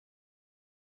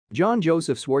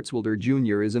Joseph Swartzwelder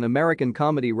Jr. is an American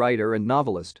comedy writer and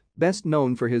novelist, best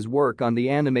known for his work on the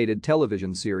animated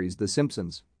television series The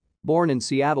Simpsons. Born in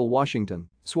Seattle, Washington,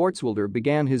 Swartzwelder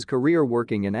began his career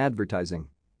working in advertising.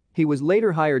 He was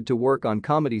later hired to work on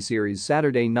comedy series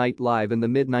Saturday Night Live in the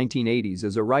mid-1980s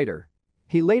as a writer.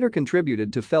 He later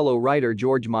contributed to fellow writer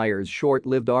George Meyer's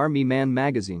short-lived Army Man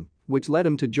magazine, which led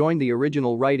him to join the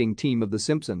original writing team of The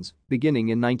Simpsons, beginning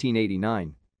in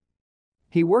 1989.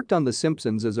 He worked on The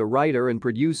Simpsons as a writer and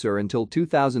producer until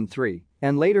 2003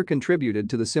 and later contributed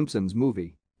to The Simpsons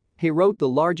movie. He wrote the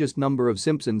largest number of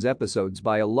Simpsons episodes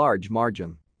by a large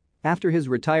margin. After his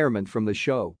retirement from the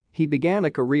show, he began a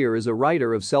career as a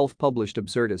writer of self-published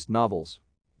absurdist novels.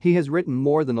 He has written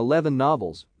more than 11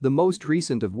 novels, the most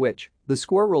recent of which, The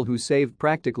Squirrel Who Saved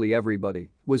Practically Everybody,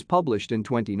 was published in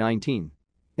 2019.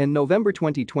 In November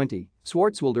 2020,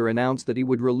 Swartzwelder announced that he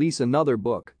would release another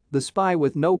book, The Spy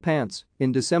with No Pants,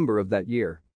 in December of that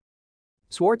year.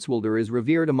 Swartzwelder is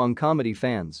revered among comedy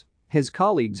fans. His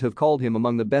colleagues have called him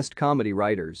among the best comedy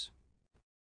writers.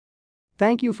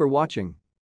 Thank you for watching.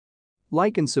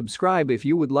 Like and subscribe if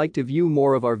you would like to view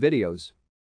more of our videos.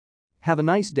 Have a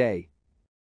nice day.